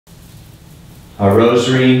a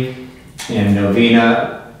rosary and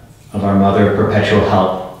novena of our Mother Perpetual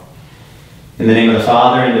Help. In the name of the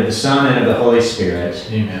Father, and of the Son, and of the Holy Spirit.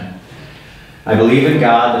 Amen. I believe in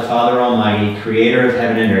God, the Father Almighty, creator of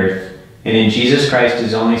heaven and earth, and in Jesus Christ,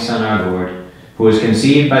 his only Son, our Lord, who was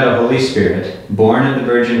conceived by the Holy Spirit, born of the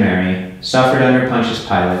Virgin Mary, suffered under Pontius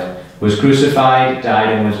Pilate, was crucified,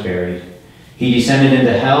 died, and was buried. He descended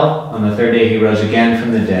into hell. On the third day he rose again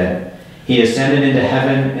from the dead. He ascended into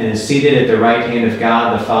heaven and is seated at the right hand of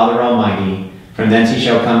God, the Father Almighty. From thence he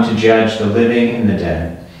shall come to judge the living and the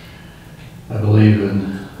dead. I believe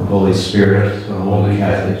in the Holy Spirit, the Holy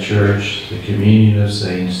Catholic Church, the communion of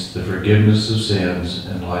saints, the forgiveness of sins,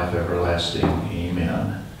 and life everlasting.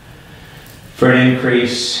 Amen. For an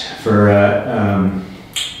increase, for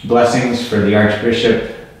blessings for the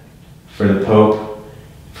Archbishop, for the Pope,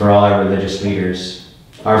 for all our religious leaders.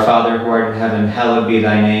 Our Father, who art in heaven, hallowed be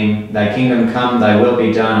thy name. Thy kingdom come, thy will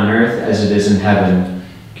be done on earth as it is in heaven.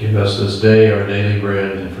 Give us this day our daily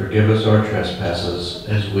bread, and forgive us our trespasses,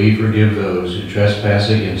 as we forgive those who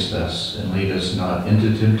trespass against us. And lead us not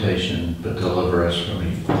into temptation, but deliver us from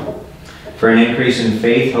evil. For an increase in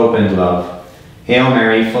faith, hope, and love. Hail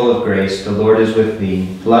Mary, full of grace, the Lord is with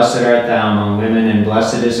thee. Blessed art thou among women, and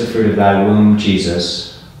blessed is the fruit of thy womb, Jesus.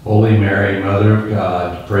 Holy Mary, Mother of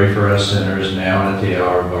God, pray for us sinners, now and at the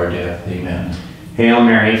hour of our death. Amen. Hail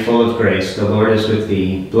Mary, full of grace, the Lord is with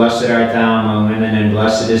thee. Blessed art thou among women, and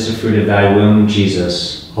blessed is the fruit of thy womb,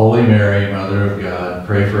 Jesus. Holy Mary, Mother of God,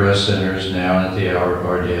 pray for us sinners, now and at the hour of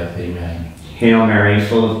our death. Amen. Hail Mary,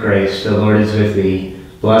 full of grace, the Lord is with thee.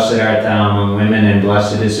 Blessed art thou among women, and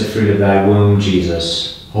blessed is the fruit of thy womb,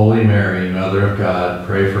 Jesus. Holy Mary, Mother of God,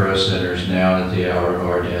 pray for us sinners, now and at the hour of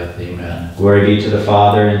our death. Amen. Glory be to the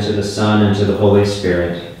Father, and to the Son, and to the Holy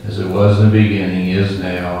Spirit. As it was in the beginning, is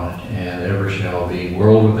now, and ever shall be,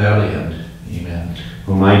 world without end. Amen.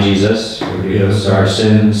 O my Jesus, forgive us our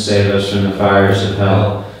sins, save us from the fires of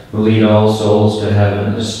hell, lead all souls to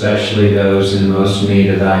heaven, especially those in most need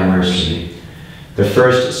of thy mercy. The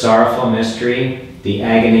first sorrowful mystery, the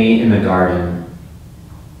agony in the garden.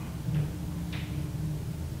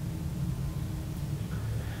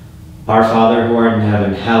 Our Father, who art in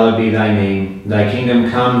heaven, hallowed be thy name. Thy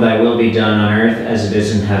kingdom come, thy will be done on earth as it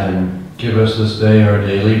is in heaven. Give us this day our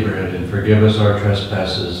daily bread, and forgive us our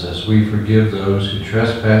trespasses, as we forgive those who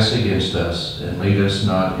trespass against us. And lead us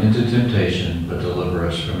not into temptation, but deliver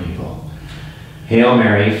us from evil. Hail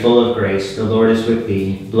Mary, full of grace, the Lord is with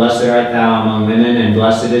thee. Blessed art thou among women, and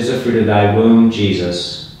blessed is the fruit of thy womb,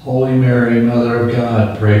 Jesus. Holy Mary, Mother of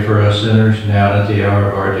God, pray for us sinners, now and at the hour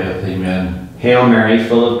of our death. Amen. Hail Mary,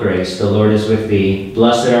 full of grace, the Lord is with thee.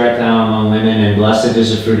 Blessed art thou among women, and blessed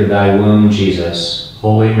is the fruit of thy womb, Jesus.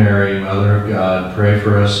 Holy Mary, Mother of God, pray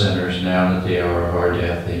for us sinners, now and at the hour of our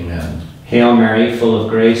death. Amen. Hail Mary, full of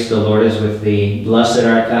grace, the Lord is with thee. Blessed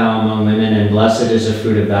art thou among women, and blessed is the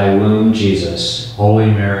fruit of thy womb, Jesus.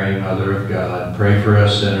 Holy Mary, Mother of God, pray for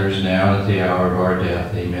us sinners, now and at the hour of our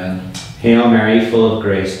death. Amen. Hail Mary, full of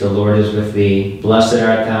grace, the Lord is with thee. Blessed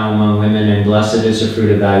art thou among women, and blessed is the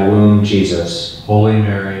fruit of thy womb, Jesus. Holy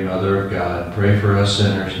Mary, Mother of God, pray for us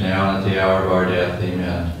sinners, now and at the hour of our death.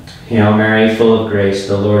 Amen. Hail Mary, full of grace,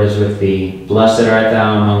 the Lord is with thee. Blessed art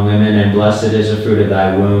thou among women, and blessed is the fruit of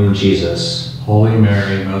thy womb, Jesus. Holy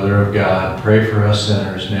Mary, Mother of God, pray for us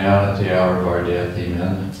sinners, now and at the hour of our death.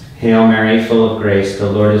 Amen. Hail Mary, full of grace, the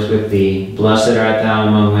Lord is with thee. Blessed art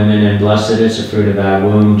thou among women, and blessed is the fruit of thy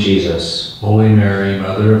womb, Jesus. Holy Mary,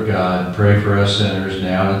 Mother of God, pray for us sinners,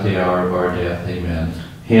 now and at the hour of our death. Amen.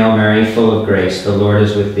 Hail Mary, full of grace, the Lord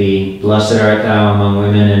is with thee. Blessed art thou among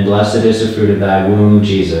women, and blessed is the fruit of thy womb,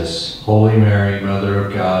 Jesus. Holy Mary, Mother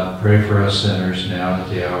of God, pray for us sinners, now and at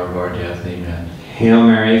the hour of our death. Amen. Hail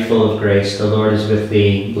Mary, full of grace, the Lord is with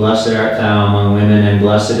thee. Blessed art thou among women, and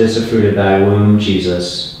blessed is the fruit of thy womb,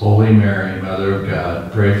 Jesus. Holy Mary, Mother of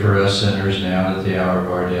God, pray for us sinners, now and at the hour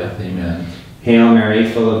of our death. Amen. Hail Mary,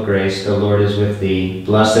 full of grace, the Lord is with thee.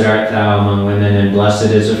 Blessed art thou among women, and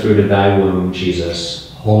blessed is the fruit of thy womb, Jesus.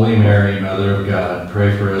 Holy Mary, Mother of God,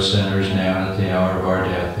 pray for us sinners, now and at the hour of our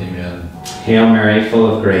death. Amen. Hail Mary,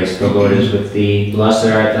 full of grace, the Lord is with thee. Blessed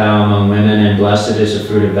art thou among women, and blessed is the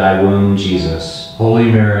fruit of thy womb, Jesus.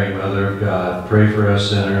 Holy Mary, Mother of God, pray for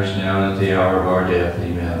us sinners, now and at the hour of our death.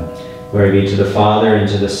 Amen. Glory be to the Father, and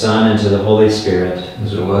to the Son, and to the Holy Spirit.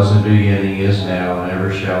 As it was in the beginning, is now, and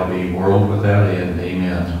ever shall be, world without end.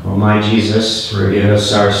 Amen. O my Jesus, forgive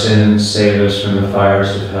us our sins, save us from the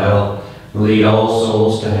fires of hell. Lead all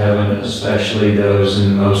souls to heaven, especially those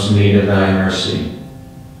in most need of thy mercy.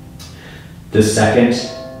 The second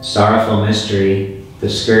sorrowful mystery, the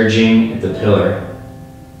scourging at the pillar.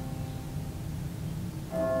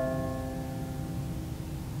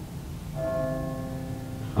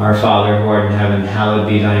 Our Father, who art in heaven, hallowed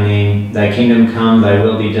be thy name. Thy kingdom come, thy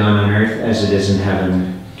will be done on earth as it is in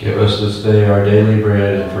heaven. Give us this day our daily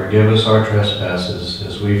bread, and forgive us our trespasses,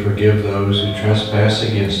 as we forgive those who trespass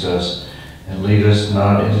against us. And lead us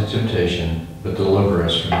not into temptation, but deliver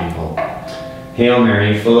us from evil. Hail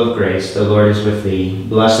Mary, full of grace, the Lord is with thee.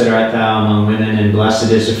 Blessed art thou among women, and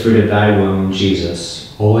blessed is the fruit of thy womb,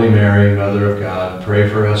 Jesus. Holy Mary, Mother of God, pray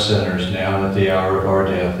for us sinners, now and at the hour of our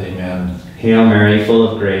death. Amen. Hail Mary, full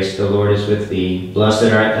of grace, the Lord is with thee.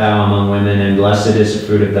 Blessed art thou among women, and blessed is the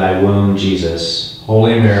fruit of thy womb, Jesus.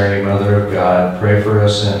 Holy Mary, Mother of God, pray for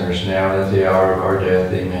us sinners, now and at the hour of our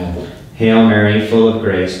death. Amen. Hail Mary, full of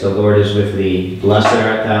grace, the Lord is with thee. Blessed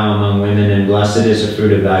art thou among women, and blessed is the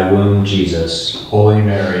fruit of thy womb, Jesus. Holy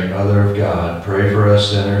Mary, Mother of God, pray for us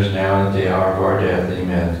sinners, now and at the hour of our death.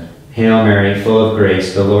 Amen. Hail Mary, full of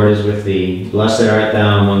grace, the Lord is with thee. Blessed art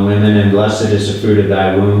thou among women, and blessed is the fruit of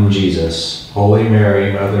thy womb, Jesus. Holy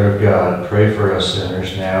Mary, Mother of God, pray for us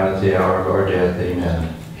sinners, now and at the hour of our death.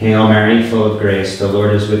 Amen. Hail Mary, full of grace, the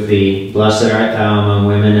Lord is with thee. Blessed art thou among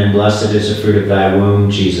women, and blessed is the fruit of thy womb,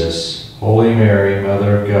 Jesus. Holy Mary,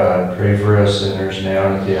 Mother of God, pray for us sinners, now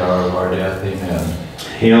and at the hour of our death. Amen.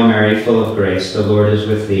 Hail Mary, full of grace, the Lord is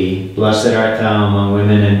with thee. Blessed art thou among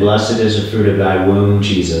women, and blessed is the fruit of thy womb,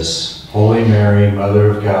 Jesus. Holy Mary,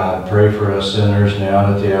 Mother of God, pray for us sinners, now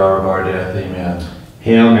and at the hour of our death. Amen.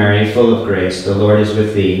 Hail Mary, full of grace, the Lord is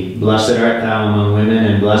with thee. Blessed art thou among women,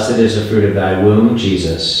 and blessed is the fruit of thy womb,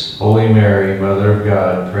 Jesus. Holy Mary, Mother of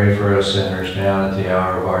God, pray for us sinners, now and at the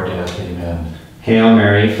hour of our death. Amen. Hail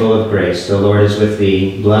Mary, full of grace, the Lord is with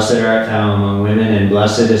thee. Blessed art thou among women, and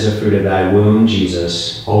blessed is the fruit of thy womb,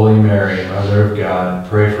 Jesus. Holy Mary, Mother of God,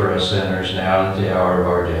 pray for us sinners, now and at the hour of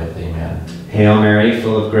our death. Amen. Hail Mary,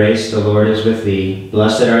 full of grace, the Lord is with thee.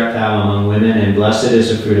 Blessed art thou among women, and blessed is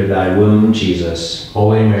the fruit of thy womb, Jesus.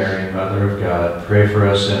 Holy Mary, Mother of God, pray for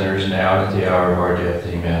us sinners, now and at the hour of our death.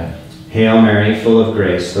 Amen. Hail Mary, full of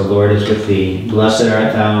grace, the Lord is with thee. Blessed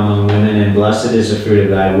art thou among women, and blessed is the fruit of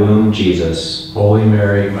thy womb, Jesus. Holy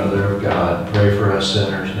Mary, Mother of God, pray for us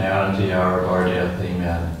sinners, now and at the hour of our death.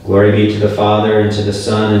 Amen. Glory be to the Father, and to the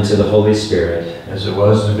Son, and to the Holy Spirit. As it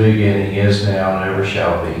was in the beginning, is now, and ever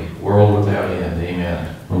shall be, world without end.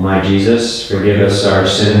 Amen. O my Jesus, forgive us our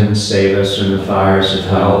sins, save us from the fires of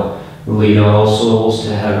hell. Lead all souls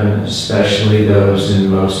to heaven, especially those in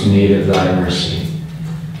most need of thy mercy.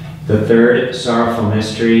 The third sorrowful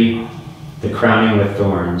mystery, the crowning with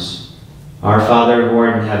thorns. Our Father, who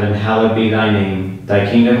art in heaven, hallowed be thy name. Thy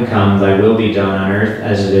kingdom come, thy will be done on earth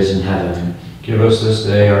as it is in heaven. Give us this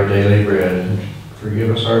day our daily bread, and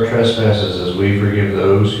forgive us our trespasses, as we forgive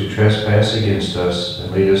those who trespass against us.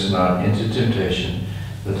 And lead us not into temptation,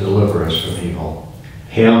 but deliver us from evil.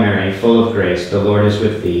 Hail Mary, full of grace, the Lord is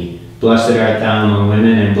with thee. Blessed art thou among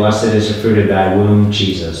women, and blessed is the fruit of thy womb,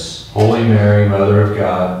 Jesus. Holy Mary, Mother of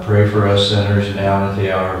God, pray for us sinners, now and at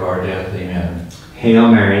the hour of our death. Amen. Hail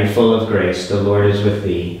Mary, full of grace, the Lord is with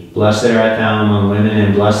thee. Blessed art thou among women,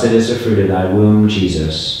 and blessed is the fruit of thy womb,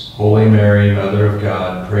 Jesus. Holy Mary, Mother of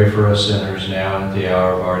God, pray for us sinners, now and at the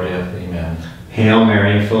hour of our death. Amen. Hail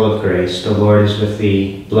Mary, full of grace, the Lord is with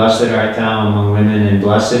thee. Blessed art thou among women, and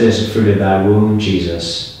blessed is the fruit of thy womb,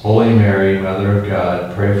 Jesus. Holy Mary, Mother of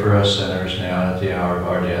God, pray for us sinners, now and at the hour of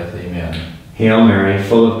our death. Amen. Hail Mary,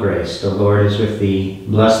 full of grace, the Lord is with thee.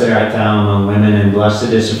 Blessed art thou among women, and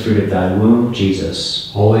blessed is the fruit of thy womb,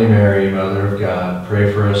 Jesus. Holy Mary, Mother of God,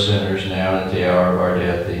 pray for us sinners, now and at the hour of our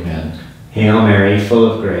death. Amen. Hail Mary, full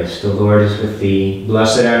of grace, the Lord is with thee.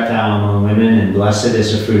 Blessed art thou among women, and blessed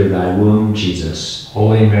is the fruit of thy womb, Jesus.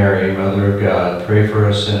 Holy Mary, Mother of God, pray for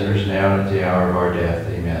us sinners, now and at the hour of our death.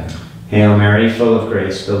 Amen. Hail Mary, full of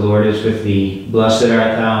grace, the Lord is with thee. Blessed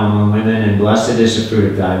art thou among women, and blessed is the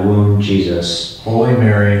fruit of thy womb, Jesus. Holy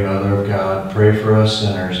Mary, Mother of God, pray for us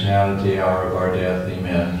sinners, now and at the hour of our death.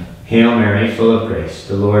 Amen. Hail Mary, full of grace,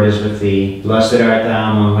 the Lord is with thee. Blessed art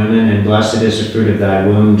thou among women, and blessed is the fruit of thy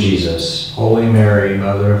womb, Jesus. Holy Mary,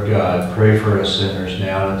 Mother of God, pray for us sinners,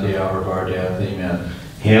 now and at the hour of our death. Amen.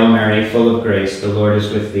 Hail Mary, full of grace, the Lord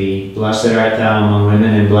is with thee. Blessed art thou among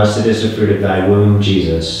women, and blessed is the fruit of thy womb,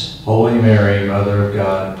 Jesus. Holy Mary, Mother of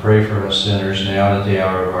God, pray for us sinners, now and at the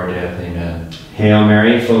hour of our death. Amen. Hail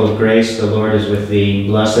Mary, full of grace, the Lord is with thee.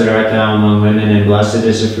 Blessed art thou among women, and blessed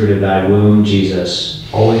is the fruit of thy womb, Jesus.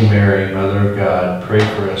 Holy Mary, Mother of God, pray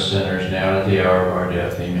for us sinners, now and at the hour of our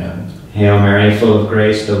death. Amen. Hail Mary, full of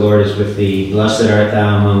grace, the Lord is with thee. Blessed art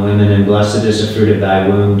thou among women, and blessed is the fruit of thy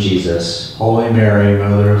womb, Jesus. Holy Mary,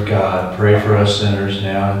 Mother of God, pray for us sinners,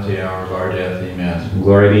 now and at the hour of our death. Amen.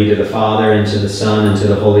 Glory be to the Father, and to the Son, and to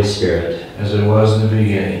the Holy Spirit. As it was in the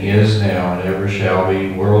beginning, is now, and ever shall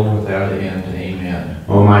be, world without end. Amen.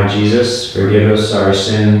 O my Jesus, forgive us our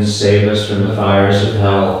sins, save us from the fires of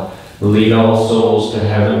hell. Lead all souls to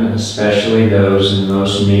heaven, especially those in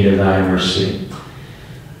most need of thy mercy.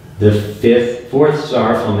 The fourth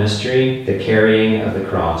sorrowful mystery, the carrying of the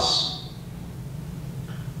cross.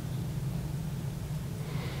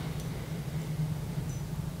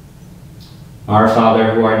 Our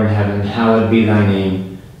Father, who art in heaven, hallowed be thy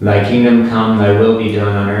name. Thy kingdom come, thy will be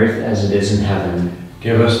done on earth as it is in heaven.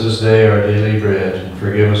 Give us this day our daily bread, and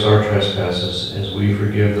forgive us our trespasses, as we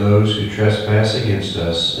forgive those who trespass against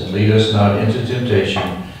us. And lead us not into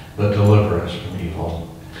temptation, but deliver us from evil.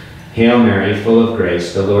 Hail Mary, full of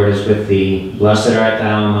grace, the Lord is with thee. Blessed art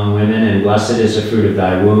thou among women, and blessed is the fruit of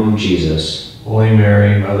thy womb, Jesus. Holy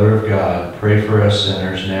Mary, Mother of God, pray for us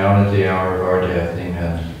sinners, now and at the hour of our death.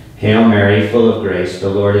 Amen. Hail Mary, full of grace, the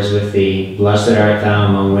Lord is with thee. Blessed art thou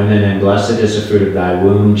among women, and blessed is the fruit of thy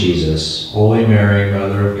womb, Jesus. Holy Mary,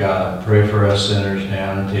 Mother of God, pray for us sinners,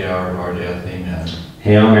 now and at the hour of our death. Amen.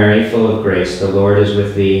 Hail Mary, full of grace, the Lord is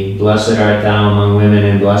with thee. Blessed art thou among women,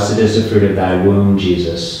 and blessed is the fruit of thy womb,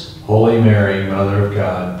 Jesus. Holy Mary, Mother of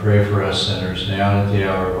God, pray for us sinners, now and at the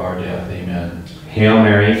hour of our death. Amen. Hail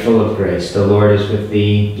Mary, full of grace, the Lord is with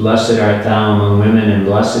thee. Blessed art thou among women, and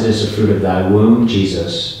blessed is the fruit of thy womb,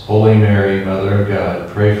 Jesus. Holy Mary, Mother of God,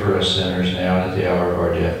 pray for us sinners, now and at the hour of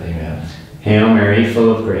our death. Amen. Hail Mary,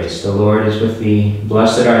 full of grace, the Lord is with thee.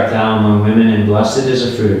 Blessed art thou among women, and blessed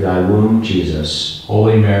is the fruit of thy womb, Jesus.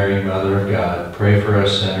 Holy Mary, Mother of God, pray for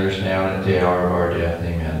us sinners, now and at the hour of our death.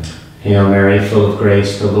 Amen. Hail Mary, full of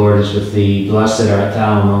grace, the Lord is with thee. Blessed art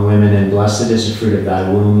thou among women, and blessed is the fruit of thy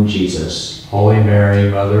womb, Jesus. Holy Mary,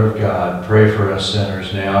 Mother of God, pray for us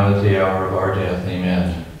sinners, now and at the hour of our death.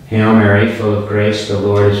 Amen. Hail Mary, full of grace, the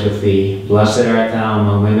Lord is with thee. Blessed art thou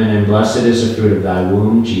among women, and blessed is the fruit of thy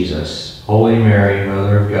womb, Jesus. Holy Mary,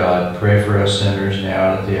 Mother of God, pray for us sinners,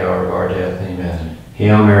 now and at the hour of our death. Amen.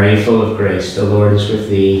 Hail Mary, full of grace, the Lord is with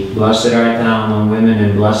thee. Blessed art thou among women,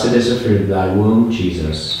 and blessed is the fruit of thy womb,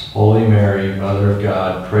 Jesus. Holy Mary, Mother of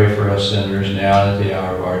God, pray for us sinners, now and at the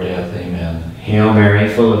hour of our death. Amen. Hail Mary,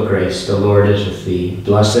 full of grace, the Lord is with thee.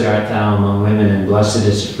 Blessed art thou among women, and blessed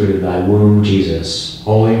is the fruit of thy womb, Jesus.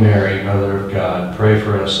 Holy Mary, Mother of God, pray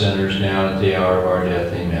for us sinners, now and at the hour of our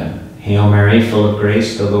death. Amen. Hail Mary, full of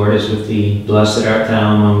grace, the Lord is with thee. Blessed art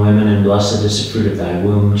thou among women, and blessed is the fruit of thy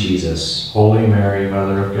womb, Jesus. Holy Mary,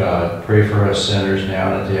 Mother of God, pray for us sinners,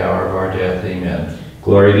 now and at the hour of our death. Amen.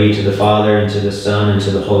 Glory be to the Father, and to the Son, and to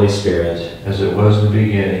the Holy Spirit. As it was in the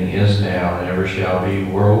beginning, is now, and ever shall be,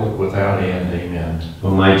 world without end. Amen. O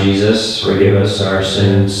my Jesus, forgive us our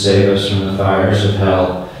sins, save us from the fires of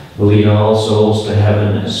hell. Lead all souls to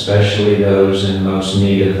heaven, especially those in most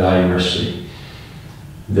need of thy mercy.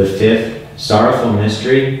 The fifth sorrowful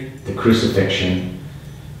mystery, the crucifixion.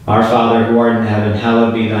 Our Father, who art in heaven,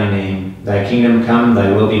 hallowed be thy name. Thy kingdom come,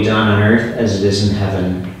 thy will be done on earth as it is in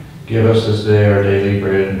heaven. Give us this day our daily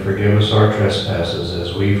bread, and forgive us our trespasses,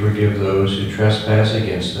 as we forgive those who trespass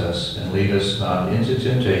against us. And lead us not into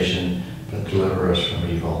temptation, but deliver us from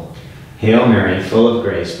evil. Hail Mary, full of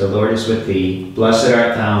grace, the Lord is with thee. Blessed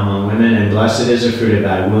art thou among women, and blessed is the fruit of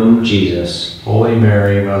thy womb, Jesus. Holy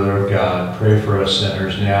Mary, Mother of God, pray for us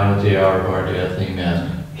sinners, now and at the hour of our death.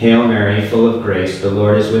 Amen. Hail Mary, full of grace, the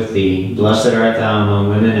Lord is with thee. Blessed art thou among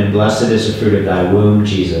women, and blessed is the fruit of thy womb,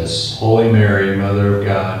 Jesus. Holy Mary, Mother of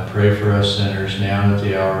God, pray for us sinners, now and at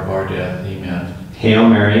the hour of our death. Amen. Hail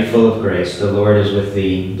Mary, full of grace, the Lord is with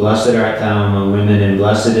thee. Blessed art thou among women, and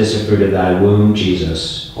blessed is the fruit of thy womb,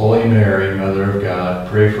 Jesus. Holy Mary, Mother of God,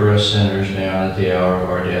 pray for us sinners, now and at the hour of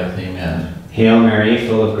our death. Amen. Hail Mary,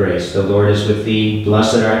 full of grace, the Lord is with thee.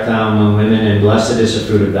 Blessed art thou among women, and blessed is the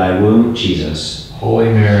fruit of thy womb, Jesus.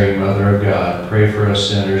 Holy Mary, Mother of God, pray for us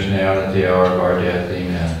sinners, now and at the hour of our death.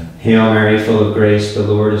 Amen. Hail Mary, full of grace, the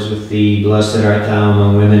Lord is with thee. Blessed art thou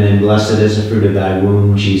among women, and blessed is the fruit of thy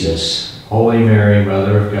womb, Jesus. Holy Mary,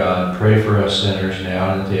 Mother of God, pray for us sinners,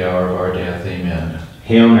 now and at the hour of our death. Amen.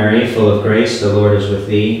 Hail Mary, full of grace, the Lord is with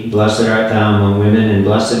thee. Blessed art thou among women, and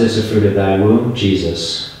blessed is the fruit of thy womb,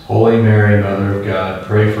 Jesus. Holy Mary, Mother of God,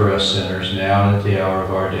 pray for us sinners, now and at the hour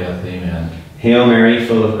of our death. Amen. Hail Mary,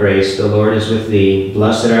 full of grace, the Lord is with thee.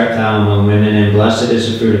 Blessed art thou among women, and blessed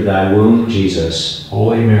is the fruit of thy womb, Jesus.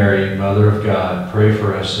 Holy Mary, Mother of God, pray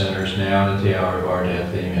for us sinners, now and at the hour of our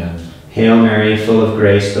death. Amen. Hail Mary, full of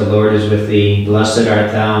grace, the Lord is with thee. Blessed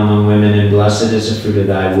art thou among women, and blessed is the fruit of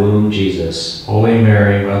thy womb, Jesus. Holy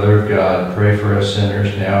Mary, Mother of God, pray for us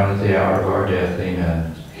sinners, now and at the hour of our death.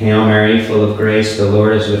 Amen. Hail Mary, full of grace, the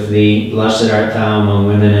Lord is with thee. Blessed art thou among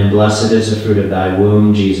women, and blessed is the fruit of thy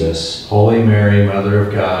womb, Jesus. Holy Mary, Mother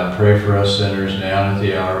of God, pray for us sinners now and at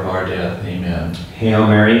the hour of our death. Amen. Hail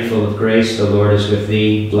Mary, full of grace, the Lord is with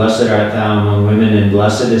thee. Blessed art thou among women, and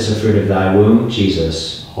blessed is the fruit of thy womb,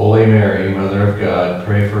 Jesus. Holy Mary, Mother of God,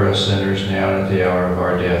 pray for us sinners now and at the hour of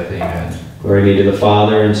our death. Amen. Glory be to the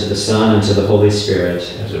Father, and to the Son, and to the Holy Spirit.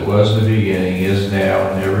 As it was in the beginning, is now,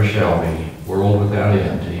 and ever shall be, world without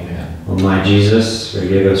end. Amen. O my Jesus,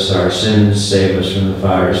 forgive us our sins, save us from the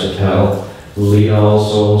fires of hell. Lead all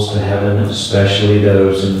souls to heaven, especially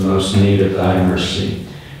those in most need of thy mercy.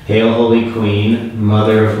 Hail, Holy Queen,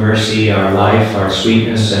 Mother of mercy, our life, our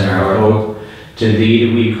sweetness, and our hope. To thee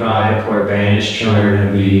do we cry, poor banished children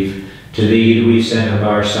of Eve. To thee do we send up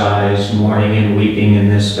our sighs, mourning and weeping in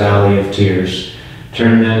this valley of tears.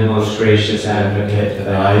 Turn then, most gracious Advocate,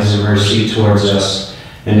 thy eyes of mercy towards us,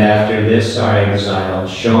 and after this our exile,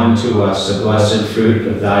 show unto us the blessed fruit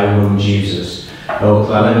of thy womb, Jesus. O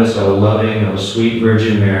clement, O loving, O sweet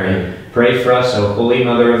Virgin Mary, pray for us, O Holy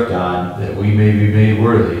Mother of God, that we may be made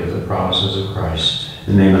worthy of the promises of Christ.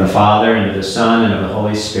 In the name of the Father, and of the Son, and of the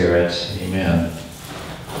Holy Spirit. Amen.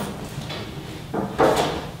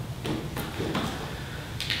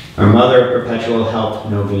 Our Mother of Perpetual Help,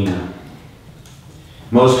 Novena.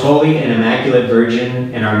 Most Holy and Immaculate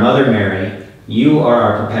Virgin, and our Mother Mary, you are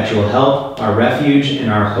our perpetual help, our refuge,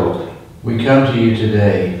 and our hope. We come to you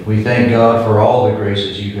today. We thank God for all the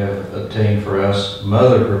graces you have obtained for us.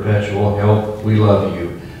 Mother Perpetual Help, we love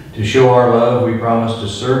you. To show our love, we promise to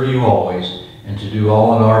serve you always, and to do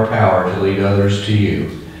all in our power to lead others to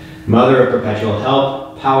you. Mother of Perpetual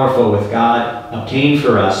Help, powerful with God, obtain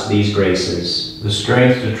for us these graces. The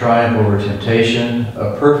strength to triumph over temptation,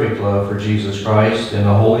 a perfect love for Jesus Christ, and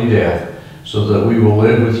a holy death, so that we will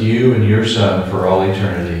live with you and your Son for all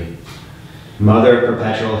eternity. Mother of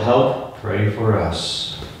Perpetual Help, pray for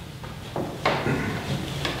us.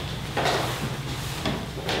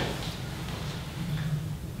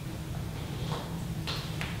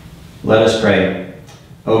 Let us pray.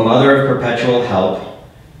 O Mother of Perpetual Help,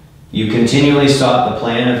 you continually sought the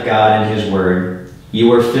plan of God and his word. You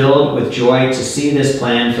were filled with joy to see this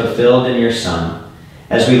plan fulfilled in your Son.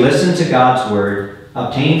 As we listen to God's word,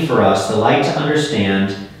 obtain for us the light to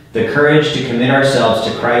understand, the courage to commit ourselves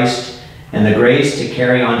to Christ, and the grace to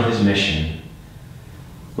carry on his mission.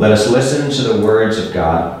 Let us listen to the words of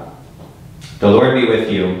God. The Lord be with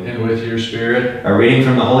you. And with your spirit. A reading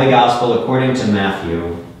from the Holy Gospel according to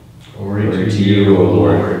Matthew. Glory to you, O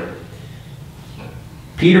Lord.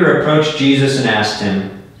 Peter approached Jesus and asked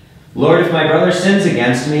him, Lord, if my brother sins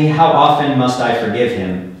against me, how often must I forgive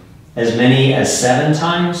him? As many as 7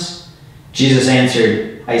 times? Jesus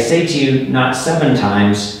answered, I say to you, not 7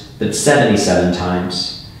 times, but 77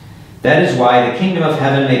 times. That is why the kingdom of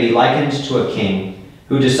heaven may be likened to a king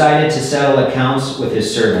who decided to settle accounts with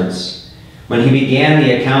his servants. When he began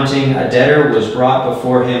the accounting, a debtor was brought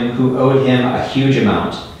before him who owed him a huge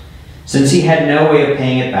amount. Since he had no way of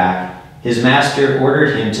paying it back, his master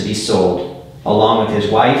ordered him to be sold, along with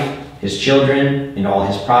his wife, his children, and all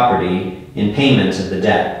his property, in payment of the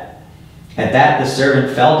debt. At that the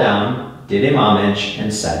servant fell down, did him homage,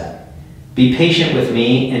 and said, Be patient with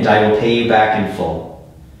me, and I will pay you back in full.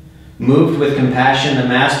 Moved with compassion, the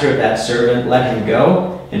master of that servant let him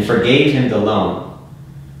go and forgave him the loan.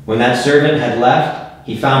 When that servant had left,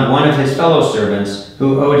 he found one of his fellow servants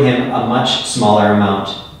who owed him a much smaller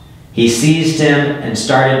amount. He seized him and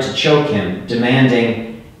started to choke him,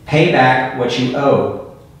 demanding, Pay back what you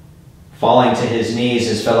owe. Falling to his knees,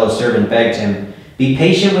 his fellow servant begged him, Be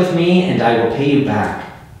patient with me, and I will pay you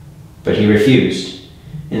back. But he refused.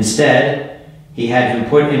 Instead, he had him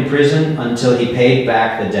put in prison until he paid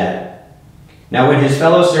back the debt. Now when his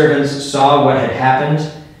fellow servants saw what had happened,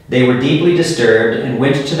 they were deeply disturbed and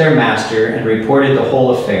went to their master and reported the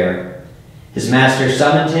whole affair. His master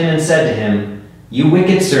summoned him and said to him, You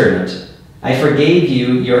wicked servant, I forgave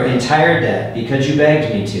you your entire debt because you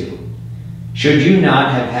begged me to. Should you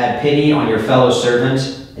not have had pity on your fellow servant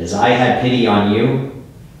as I had pity on you?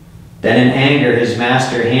 Then in anger his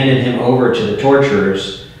master handed him over to the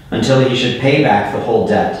torturers until he should pay back the whole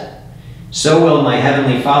debt. So will my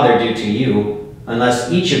heavenly Father do to you,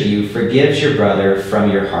 unless each of you forgives your brother from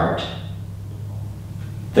your heart.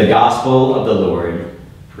 The Gospel of the Lord.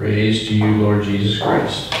 Praise to you, Lord Jesus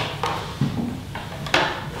Christ.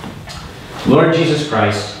 Lord Jesus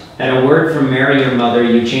Christ, at a word from Mary, your mother,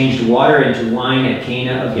 you changed water into wine at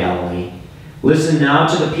Cana of Galilee. Listen now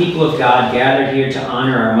to the people of God gathered here to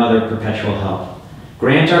honor our Mother Perpetual Help.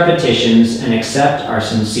 Grant our petitions and accept our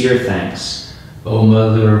sincere thanks. O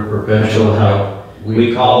Mother of Perpetual Help,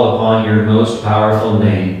 we call upon your most powerful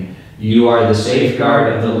name. You are the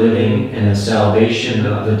safeguard of the living and the salvation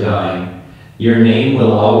of the dying. Your name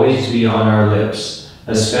will always be on our lips,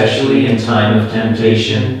 especially in time of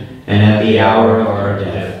temptation and at the hour of our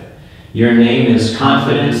death. Your name is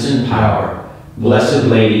confidence and power. Blessed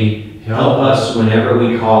Lady, help us whenever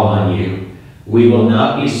we call on you. We will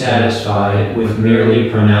not be satisfied with merely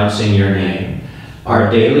pronouncing your name.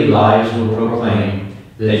 Our daily lives will proclaim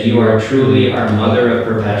that you are truly our Mother of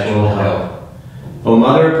Perpetual Help. O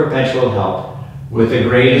Mother of Perpetual Help, with the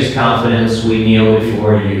greatest confidence we kneel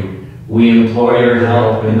before you. We implore your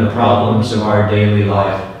help in the problems of our daily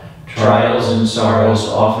life. Trials and sorrows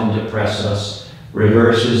often depress us.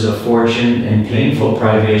 Reverses of fortune and painful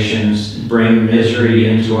privations bring misery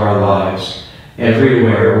into our lives.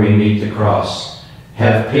 Everywhere we meet the cross.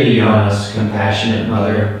 Have pity on us, compassionate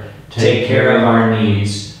Mother. Take care of our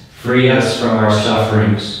needs. Free us from our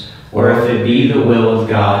sufferings. Or if it be the will of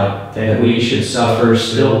God that we should suffer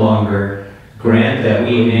still longer, grant that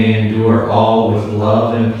we may endure all with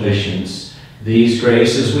love and patience. These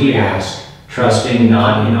graces we ask, trusting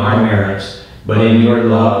not in our merits, but in your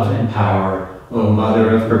love and power, O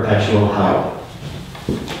Mother of Perpetual Help.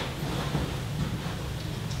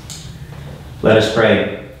 Let us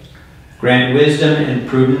pray. Grant wisdom and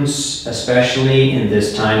prudence, especially in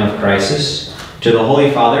this time of crisis, to the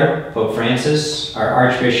Holy Father, Pope Francis, our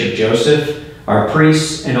Archbishop Joseph, our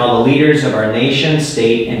priests, and all the leaders of our nation,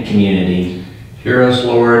 state, and community. Hear us,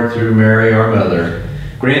 Lord, through Mary, our Mother.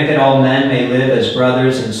 Grant that all men may live as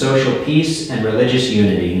brothers in social peace and religious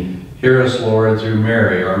unity. Hear us, Lord, through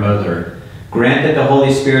Mary, our Mother. Grant that the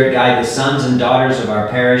Holy Spirit guide the sons and daughters of our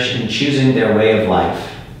parish in choosing their way of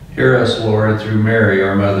life. Hear us, Lord, through Mary,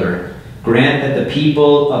 our Mother. Grant that the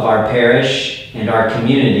people of our parish and our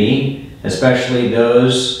community, especially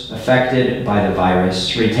those affected by the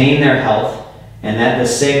virus, retain their health, and that the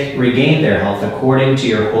sick regain their health according to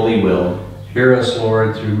your holy will. Hear us,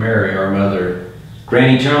 Lord, through Mary, our Mother.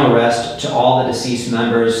 Grant eternal rest to all the deceased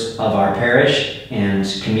members of our parish and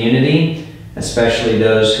community, especially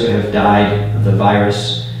those who have died of the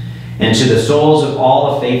virus, and to the souls of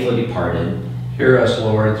all the faithful departed. Hear us,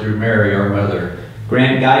 Lord, through Mary, our Mother.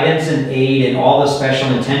 Grant guidance and aid in all the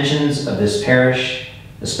special intentions of this parish,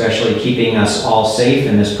 especially keeping us all safe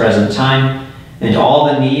in this present time, and all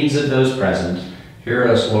the needs of those present. Hear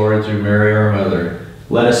us, Lord, through Mary, our Mother.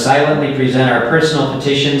 Let us silently present our personal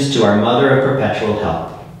petitions to our Mother of Perpetual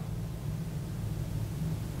Help.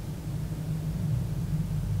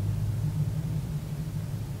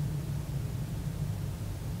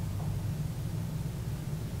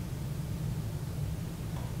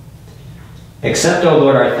 Accept, O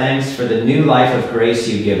Lord, our thanks for the new life of grace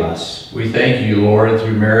you give us. We thank you, Lord,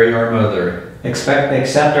 through Mary, our Mother.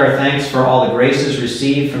 Accept our thanks for all the graces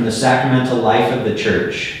received from the sacramental life of the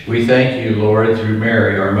Church. We thank you, Lord, through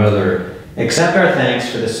Mary, our Mother. Accept our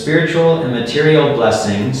thanks for the spiritual and material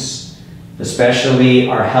blessings, especially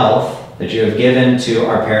our health, that you have given to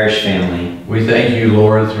our parish family. We thank you,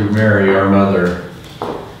 Lord, through Mary, our Mother.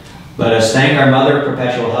 Let us thank our Mother of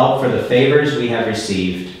Perpetual Help for the favors we have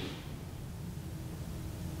received.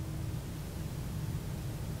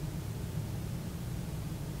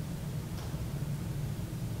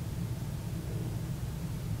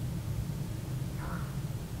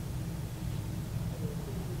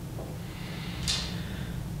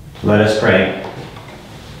 Let us pray.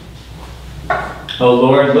 O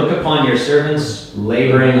Lord, look upon your servants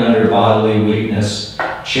laboring under bodily weakness.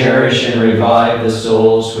 Cherish and revive the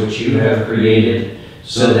souls which you have created,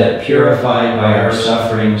 so that, purified by our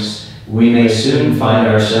sufferings, we may soon find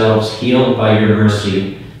ourselves healed by your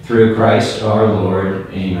mercy. Through Christ our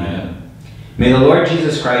Lord. Amen. May the Lord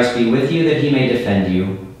Jesus Christ be with you, that he may defend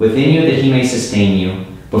you, within you that he may sustain you,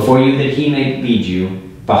 before you that he may lead you,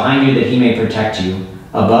 behind you that he may protect you,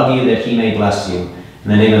 above you that he may bless you.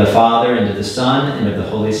 In the name of the Father, and of the Son, and of the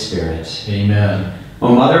Holy Spirit. Amen.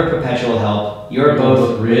 O Mother of Perpetual Help, you are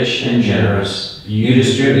both rich and generous. You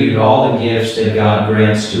distribute all the gifts that God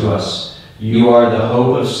grants to us. You are the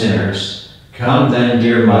hope of sinners. Come then,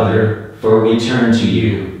 dear Mother, for we turn to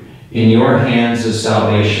you. In your hands is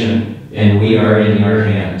salvation, and we are in your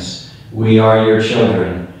hands. We are your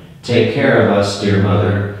children. Take care of us, dear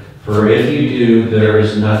Mother, for if you do, there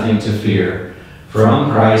is nothing to fear.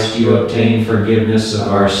 From Christ you obtain forgiveness of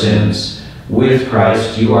our sins. With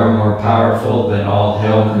Christ you are more powerful than all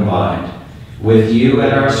hell combined. With you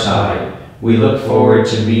at our side, we look forward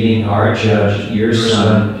to meeting our Judge, your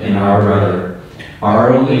Son, and our brother.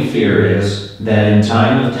 Our only fear is that in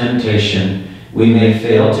time of temptation we may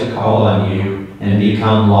fail to call on you and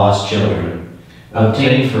become lost children.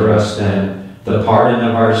 Obtain for us then the pardon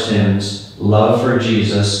of our sins, love for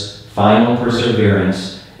Jesus, final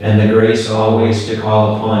perseverance, and the grace always to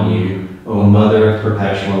call upon you, O Mother of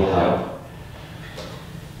perpetual help.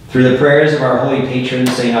 Through the prayers of our holy patron,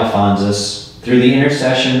 St. Alphonsus, through the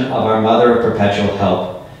intercession of our Mother of perpetual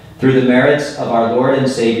help, through the merits of our Lord and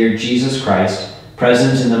Savior Jesus Christ,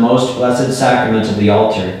 present in the most blessed sacrament of the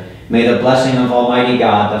altar, may the blessing of Almighty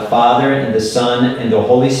God, the Father, and the Son, and the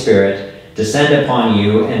Holy Spirit descend upon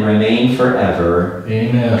you and remain forever.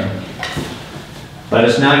 Amen. Let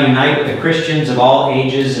us now unite with the Christians of all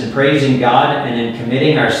ages in praising God and in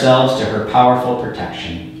committing ourselves to her powerful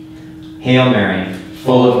protection. Hail Mary,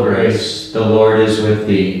 full of grace, the Lord is with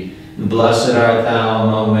thee. Blessed art thou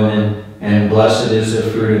among women, and blessed is the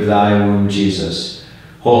fruit of thy womb, Jesus.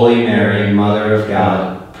 Holy Mary, Mother of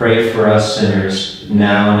God, pray for us sinners,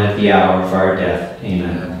 now and at the hour of our death.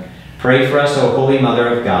 Amen. Pray for us, O Holy Mother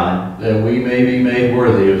of God, that we may be made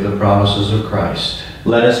worthy of the promises of Christ.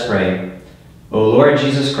 Let us pray. O Lord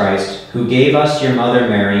Jesus Christ, who gave us your Mother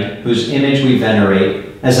Mary, whose image we venerate,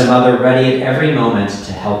 as a mother ready at every moment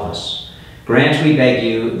to help us, grant, we beg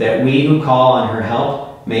you, that we who call on her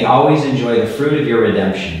help may always enjoy the fruit of your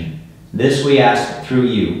redemption. This we ask through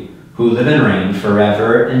you, who live and reign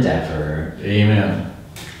forever and ever. Amen.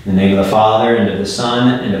 In the name of the Father, and of the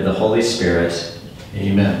Son, and of the Holy Spirit.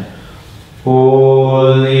 Amen.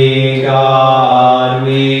 Holy God,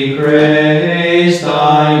 we praise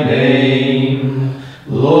thy name.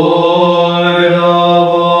 Lord of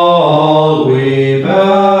all, we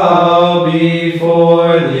bow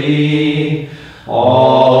before thee.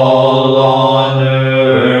 All on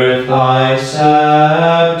earth thy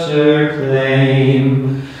scepter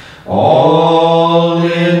claim. All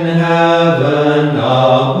in heaven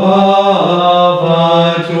above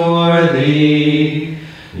adore thee.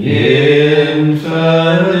 Infinite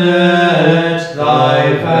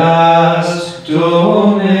thy vast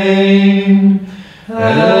domain,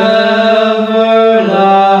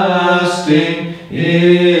 everlasting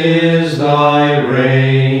is thy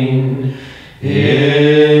reign.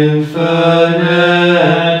 Infinite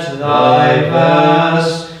thy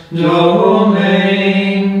vast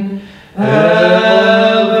domain,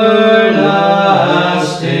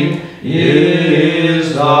 everlasting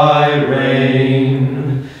is thy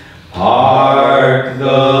reign. Hark the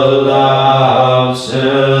loud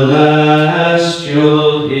celestial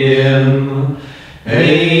hymn,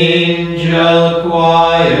 angel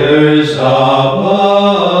choirs above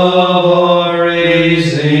are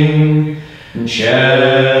raising,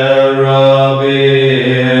 cherubim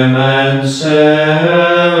and seraphim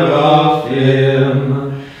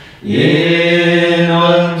in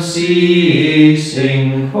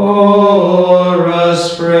unceasing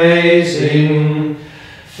chorus praising.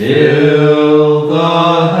 Fill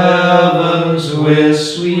the heavens with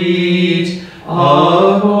sweet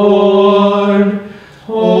accord.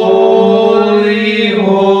 Holy,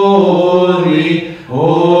 holy,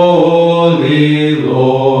 holy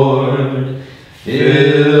Lord.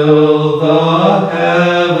 Fill the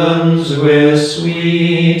heavens with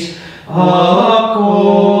sweet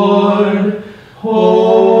accord.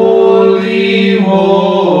 Holy,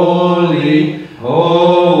 holy,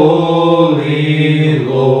 holy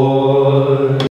Lord.